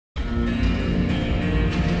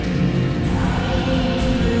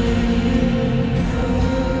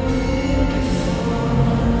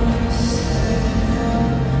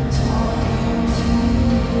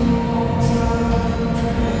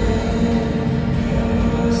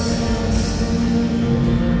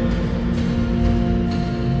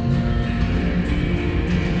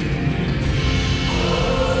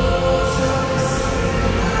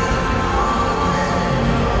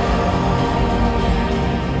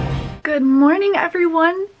Good morning,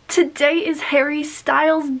 everyone. Today is Harry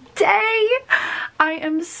Styles Day. I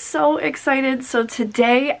am so excited. So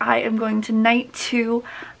today I am going to night 2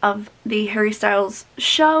 of the Harry Styles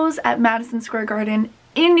shows at Madison Square Garden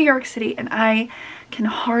in New York City, and I can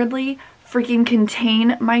hardly freaking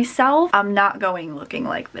contain myself. I'm not going looking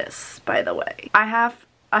like this, by the way. I have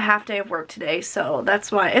a half day of work today, so that's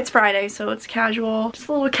why. It's Friday, so it's casual, just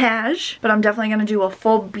a little cash, but I'm definitely gonna do a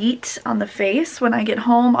full beat on the face when I get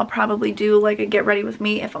home. I'll probably do like a get ready with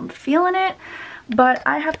me if I'm feeling it, but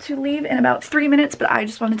I have to leave in about 3 minutes. But I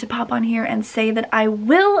just wanted to pop on here and say that I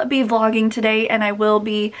will be vlogging today, and I will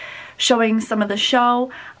be showing some of the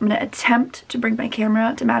show. I'm gonna attempt to bring my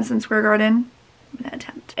camera to Madison Square Garden. I'm gonna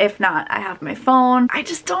attempt. If not, I have my phone. I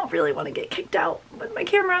just don't really want to get kicked out with my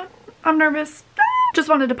camera. I'm nervous. Just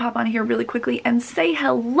wanted to pop on here really quickly and say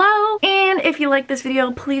hello. And if you like this video,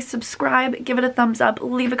 please subscribe, give it a thumbs up,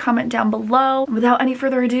 leave a comment down below. Without any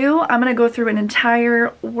further ado, I'm gonna go through an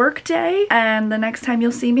entire work day, and the next time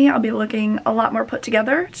you'll see me, I'll be looking a lot more put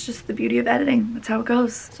together. It's just the beauty of editing. That's how it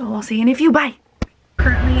goes. So I'll see you in a few. Bye.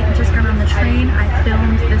 Currently just got on the train. I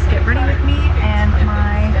filmed this get ready with me, and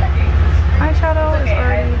my eyeshadow is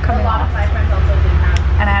already coming off.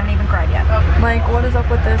 And I haven't even cried yet. Like, what is up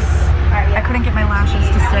with this? I couldn't get my lashes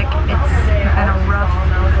to stick. It's been a rough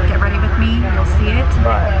get ready with me. You'll see it,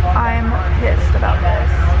 but I'm pissed about this.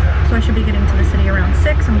 So I should be getting to the city around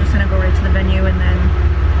 6. I'm just gonna go right to the venue, and then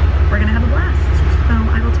we're gonna have a blast. So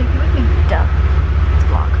I will take you with me. Duh. It's a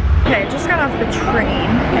vlog. Okay, I just got off the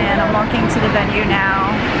train, and I'm walking to the venue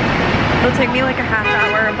now. It'll take me like a half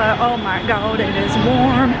hour, but oh my god, it is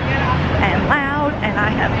warm and loud, and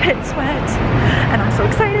I have pit sweat, and I'm so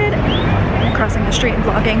excited. I'm crossing the street and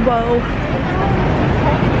vlogging. Whoa.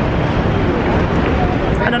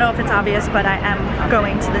 I don't know if it's obvious, but I am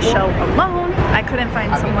going to the show alone. I couldn't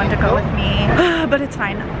find someone to go with me, but it's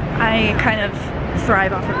fine. I kind of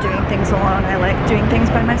thrive off of doing things alone. I like doing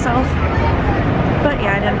things by myself. But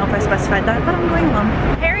yeah, I didn't know if I specified that, but I'm going alone.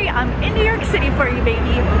 Harry, I'm in New York City for you,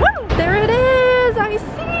 baby. Woo! There it is! I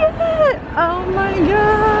see it! Oh my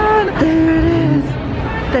god! There it is!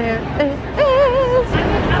 There it is!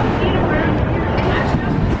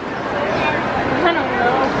 I don't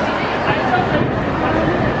know.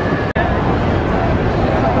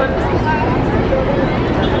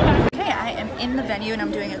 Okay, I am in the venue and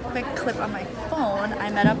I'm doing a quick clip on my phone. I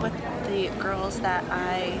met up with the girls that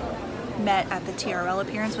I met at the TRL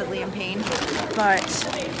appearance with Liam Payne, but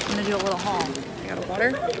I'm gonna do a little haul. I got a water,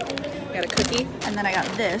 I got a cookie, and then I got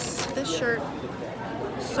this shirt.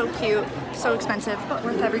 So cute, so expensive, but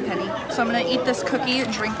worth every penny. So I'm gonna eat this cookie,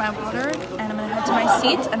 drink my water, and I'm gonna head to my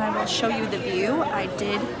seat, and I will show you the view. I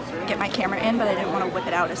did get my camera in, but I didn't want to whip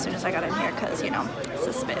it out as soon as I got in here because, you know,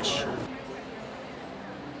 suspicious.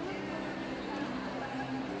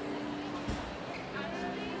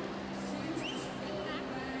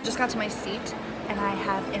 Just got to my seat, and I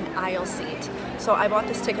have an aisle seat. So I bought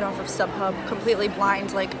this ticket off of StubHub completely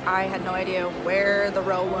blind. Like, I had no idea where the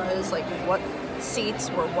row was, like what seats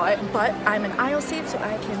were what, but I'm an aisle seat, so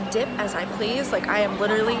I can dip as I please. Like, I am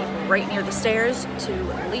literally right near the stairs to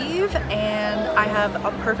leave, and I have a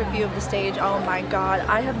perfect view of the stage. Oh my god,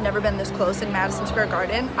 I have never been this close in Madison Square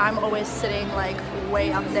Garden. I'm always sitting like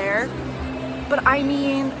way up there, but I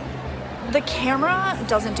mean, the camera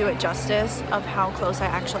doesn't do it justice of how close I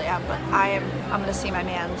actually am, but I'm gonna see my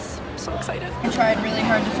mans. I'm so excited. I tried really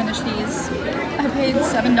hard to finish these. I paid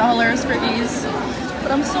 $7 for these,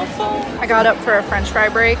 but I'm so full. I got up for a french fry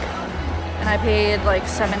break, and I paid like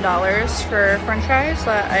 $7 for french fries,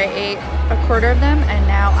 so I ate a quarter of them, and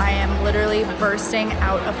now I am literally bursting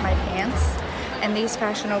out of my pants. And these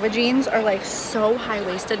Fashion Nova jeans are like so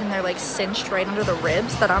high-waisted, and they're like cinched right under the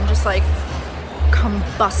ribs that I'm just like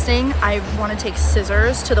combusting. I want to take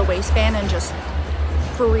scissors to the waistband and just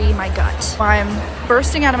free my gut. I'm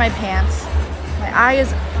bursting out of my pants. My eye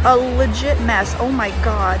is a legit mess. Oh my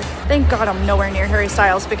god. Thank god I'm nowhere near Harry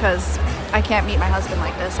Styles, because I can't meet my husband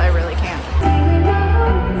like this. I really can't.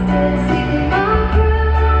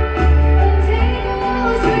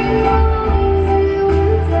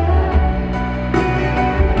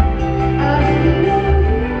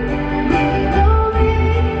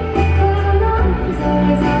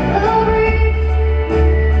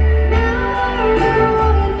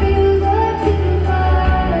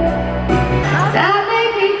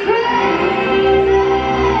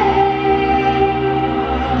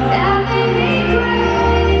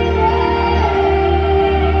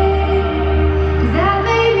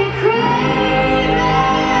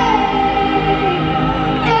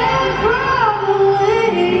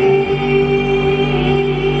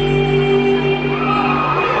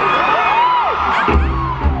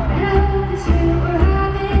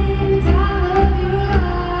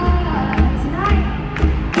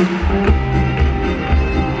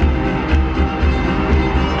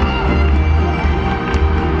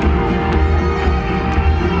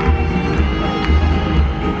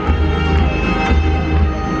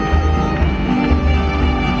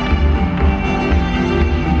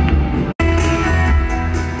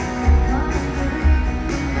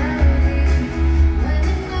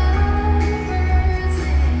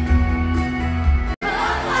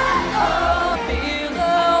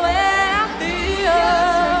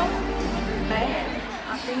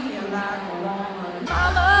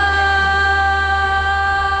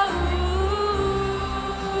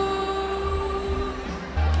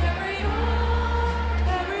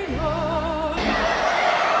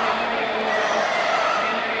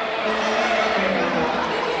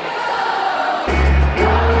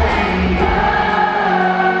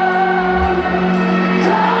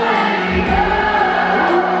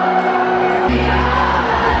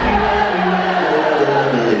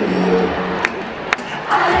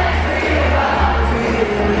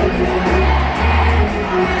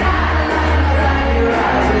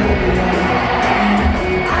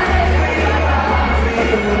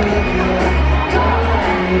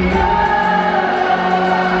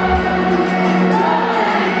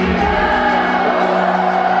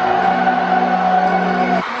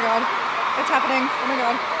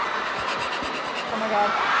 Oh my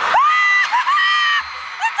god.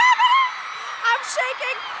 I'm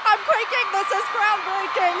shaking. I'm quaking. This is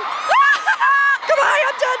groundbreaking. Goodbye.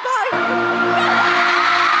 I'm dead. Bye.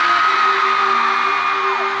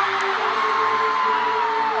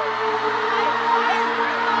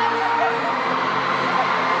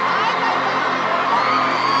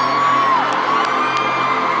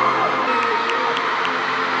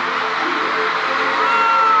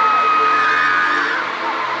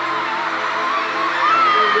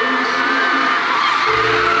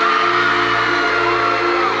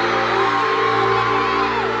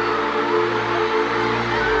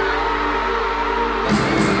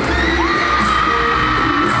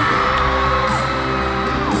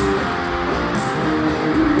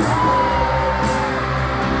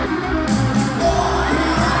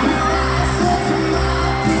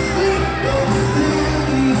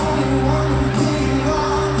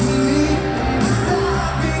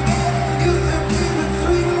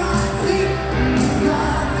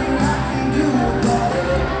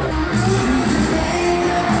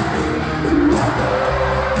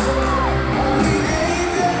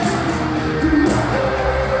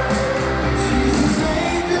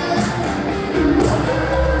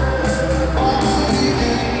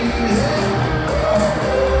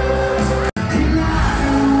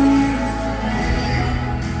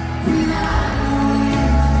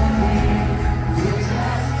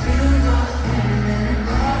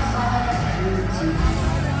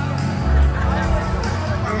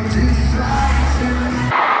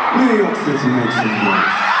 New York City makes some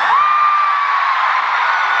noise.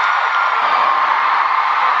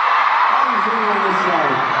 How are you feeling on this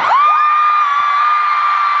side?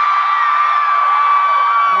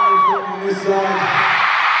 How are you feeling on this side?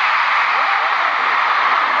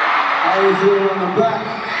 How are you feeling on the back?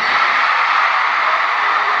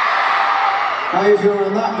 How are you feeling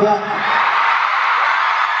on that back?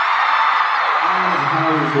 And how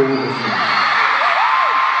are you feeling this side?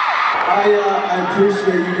 I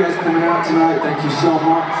appreciate you guys coming out tonight. Thank you so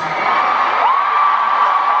much.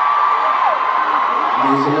 It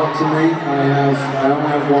means a lot to me. I only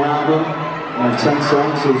have one album. I have 10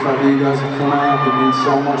 songs, so the fact that you guys have come out, it means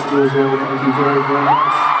so much to us all. Thank you very, very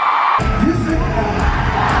much.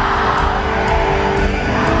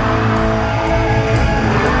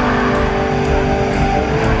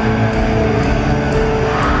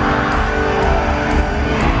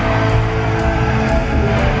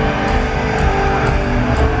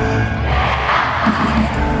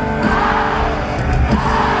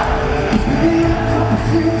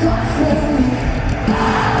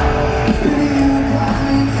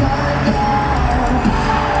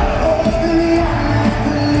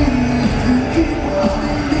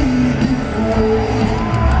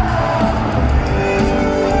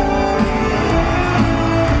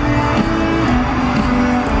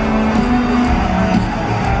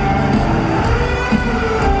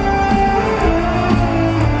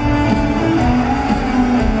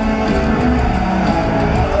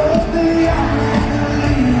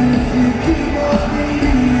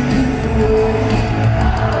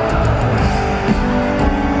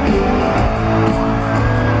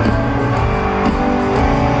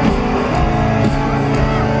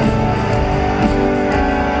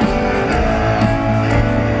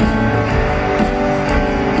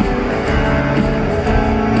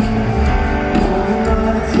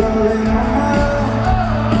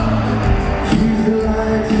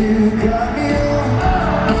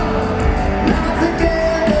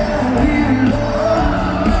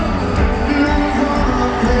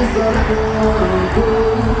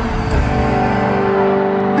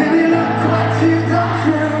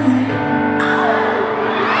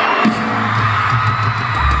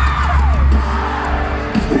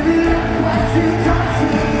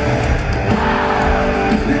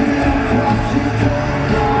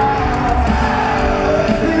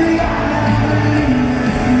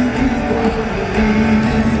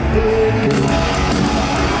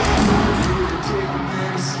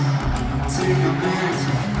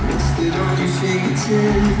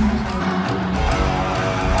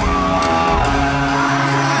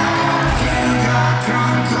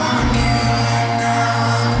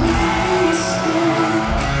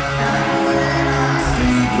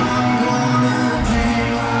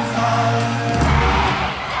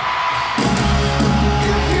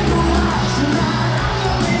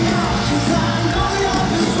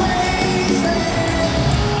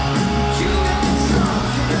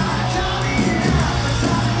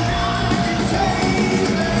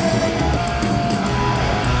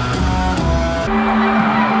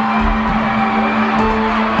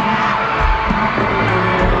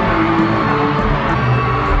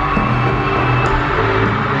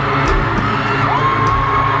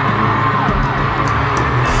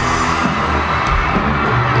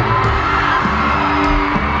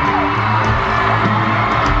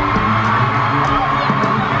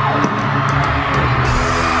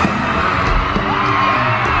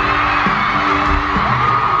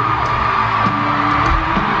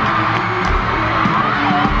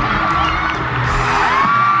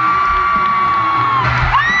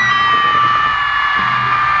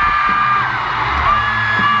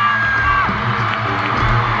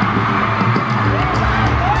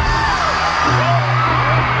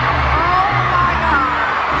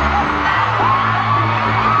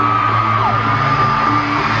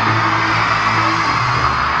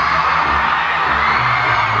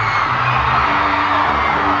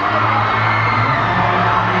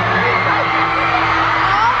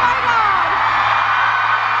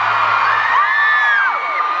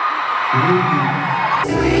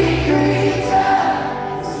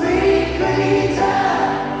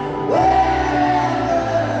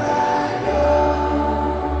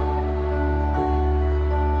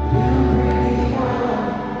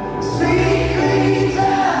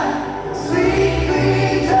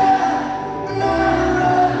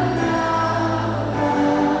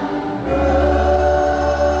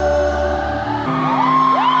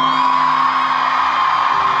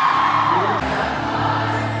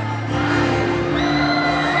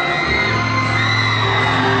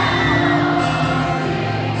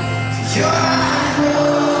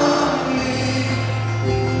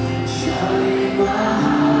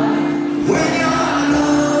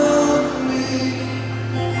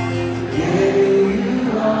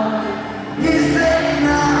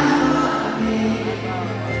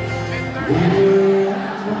 I'm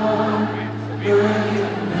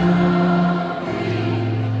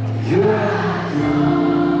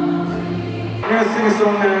going to sing a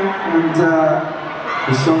song now, and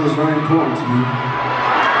this song is very important to me,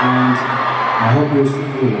 and I hope you'll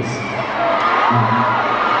sing with us.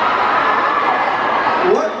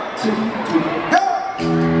 1, 2, 3, go!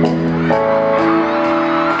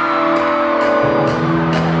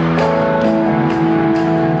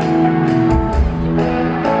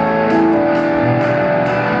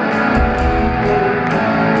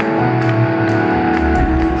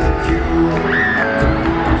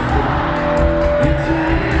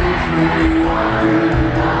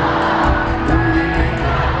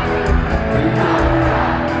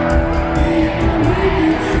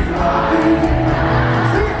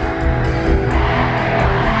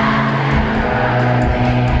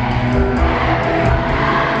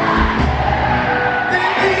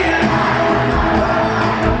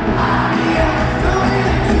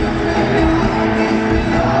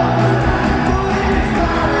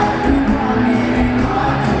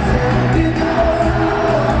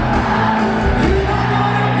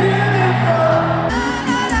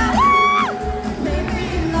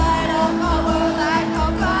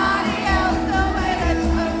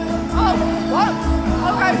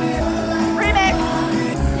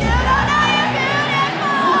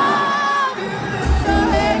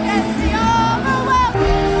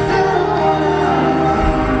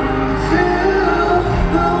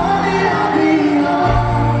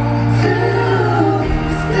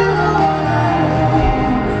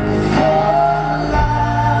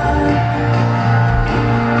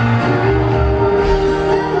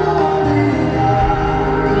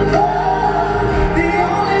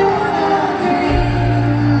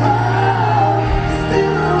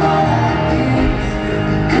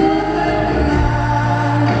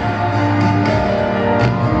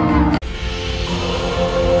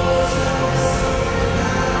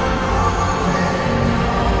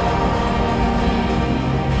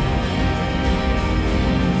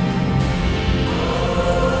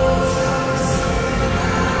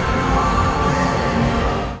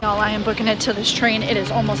 I am booking it to this train. It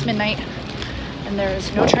is almost midnight and there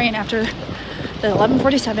is no train after the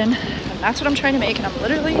 11:47, and that's what I'm trying to make, and I'm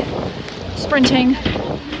literally sprinting,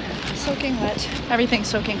 soaking wet. Everything's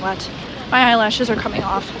soaking wet. My eyelashes are coming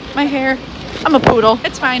off. My hair, I'm a poodle.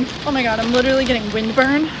 It's fine. Oh my god, I'm literally getting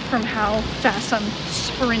windburn from how fast I'm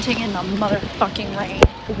sprinting in the motherfucking rain.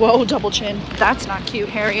 Whoa, double chin. That's not cute,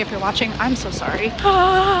 Harry. If you're watching, I'm so sorry.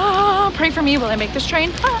 Pray for me. Will I make this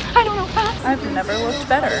train? I don't know. I've never looked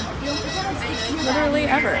better. Literally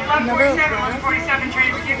ever. Never.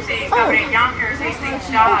 Oh.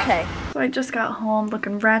 Okay. So I just got home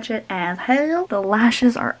looking ratchet as hell. The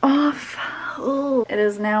lashes are off. Ooh. It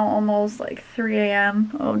is now almost like 3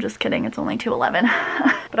 a.m. Oh, just kidding. It's only 2:11.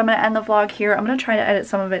 But I'm going to end the vlog here. I'm going to try to edit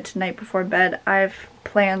some of it tonight before bed. I have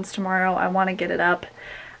plans tomorrow. I want to get it up.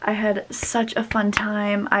 I had such a fun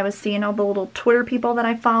time. I was seeing all the little Twitter people that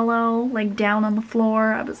I follow, like down on the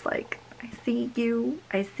floor. I was like, I see you.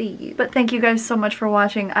 I see you. But thank you guys so much for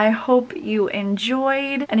watching. I hope you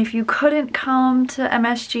enjoyed. And if you couldn't come to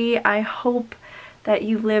MSG, I hope that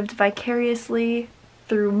you lived vicariously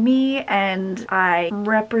through me and I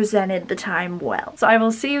represented the time well. So I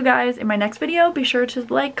will see you guys in my next video. Be sure to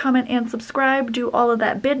like, comment, and subscribe. Do all of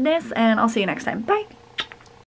that business, and I'll see you next time. Bye!